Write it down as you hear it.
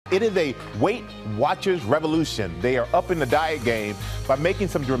It is a Weight Watchers revolution. They are up in the diet game by making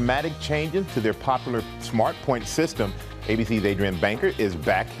some dramatic changes to their popular Smart Point system. ABC's Adrienne Banker is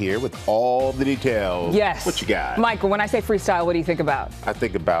back here with all the details. Yes. What you got? Michael, when I say freestyle, what do you think about? I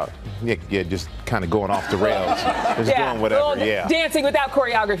think about, just kind of going off the rails. Just doing whatever, Dancing without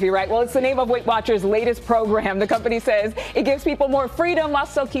choreography, right? Well, it's the name of Weight Watchers' latest program. The company says it gives people more freedom while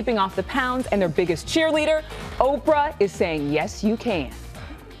still keeping off the pounds. And their biggest cheerleader, Oprah, is saying, yes, you can.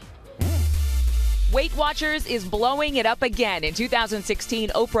 Weight Watchers is blowing it up again. In 2016,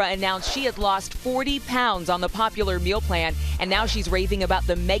 Oprah announced she had lost 40 pounds on the popular meal plan, and now she's raving about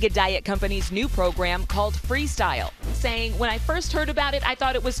the mega diet company's new program called Freestyle, saying, when I first heard about it, I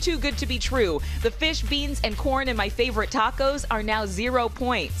thought it was too good to be true. The fish, beans, and corn in my favorite tacos are now 0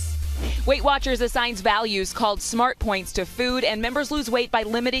 points. Weight Watchers assigns values called Smart Points to food, and members lose weight by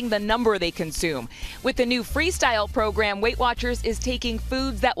limiting the number they consume. With the new Freestyle program, Weight Watchers is taking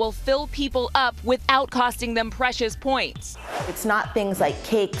foods that will fill people up without costing them precious points. It's not things like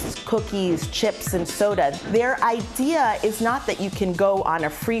cakes, cookies, chips, and soda. Their idea is not that you can go on a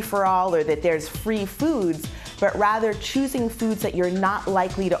free-for-all or that there's free foods, but rather choosing foods that you're not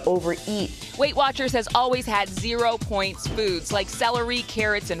likely to overeat. Weight Watchers has always had 0 points foods like celery,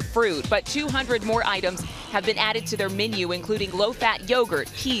 carrots, and fruit, but 200 more items have been added to their menu, including low-fat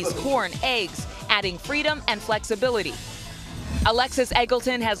yogurt, peas, corn, eggs, adding freedom and flexibility. Alexis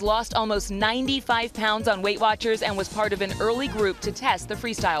Eggleton has lost almost 95 pounds on Weight Watchers and was part of an early group to test the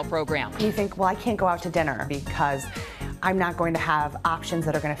Freestyle program. You think, well, I can't go out to dinner because I'm not going to have options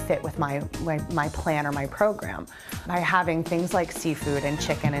that are going to fit with my plan or my program. By having things like seafood and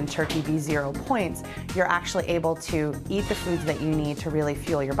chicken and turkey be 0 points, you're actually able to eat the foods that you need to really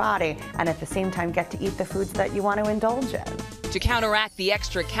fuel your body and at the same time get to eat the foods that you want to indulge in. To counteract the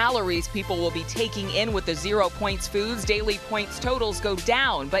extra calories people will be taking in with the 0 points foods, daily points totals go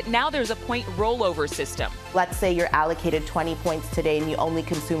down, but now there's a point rollover system. Let's say you're allocated 20 points today and you only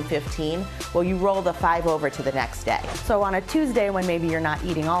consume 15. Well, you roll the 5 over to the next day. So on a Tuesday when maybe you're not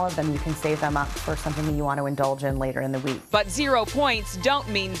eating all of them, you can save them up for something that you want to indulge in later in the week. But 0 points don't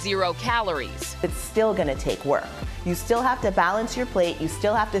mean 0 calories. It's still going to take work. You still have to balance your plate. You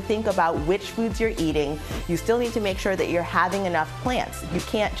still have to think about which foods you're eating. You still need to make sure that you're having enough plants. You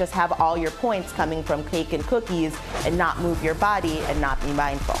can't just have all your points coming from cake and cookies and not move your body and not be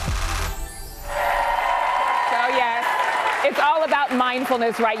mindful. So yes, it's all about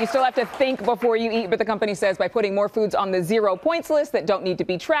mindfulness, right? You still have to think before you eat, but the company says by putting more foods on the 0 points list that don't need to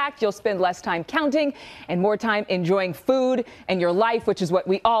be tracked, you'll spend less time counting and more time enjoying food and your life, which is what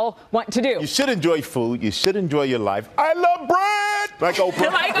we all want to do. You should enjoy food. You should enjoy your life. I love bread! Like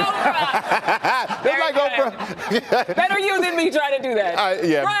Oprah. Like Oprah. Very like good. Oprah. Better you than me trying to do that.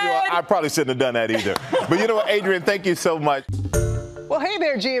 I probably shouldn't have done that either. But you know what, Adrienne, thank you so much. Well, hey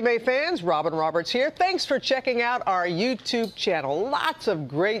there, GMA fans. Robin Roberts here. Thanks for checking out our YouTube channel. Lots of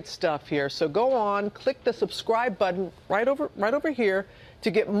great stuff here. So go on, click the subscribe button right over here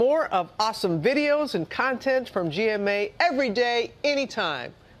to get more of awesome videos and content from GMA every day,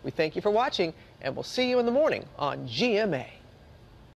 anytime. We thank you for watching, and we'll see you in the morning on GMA.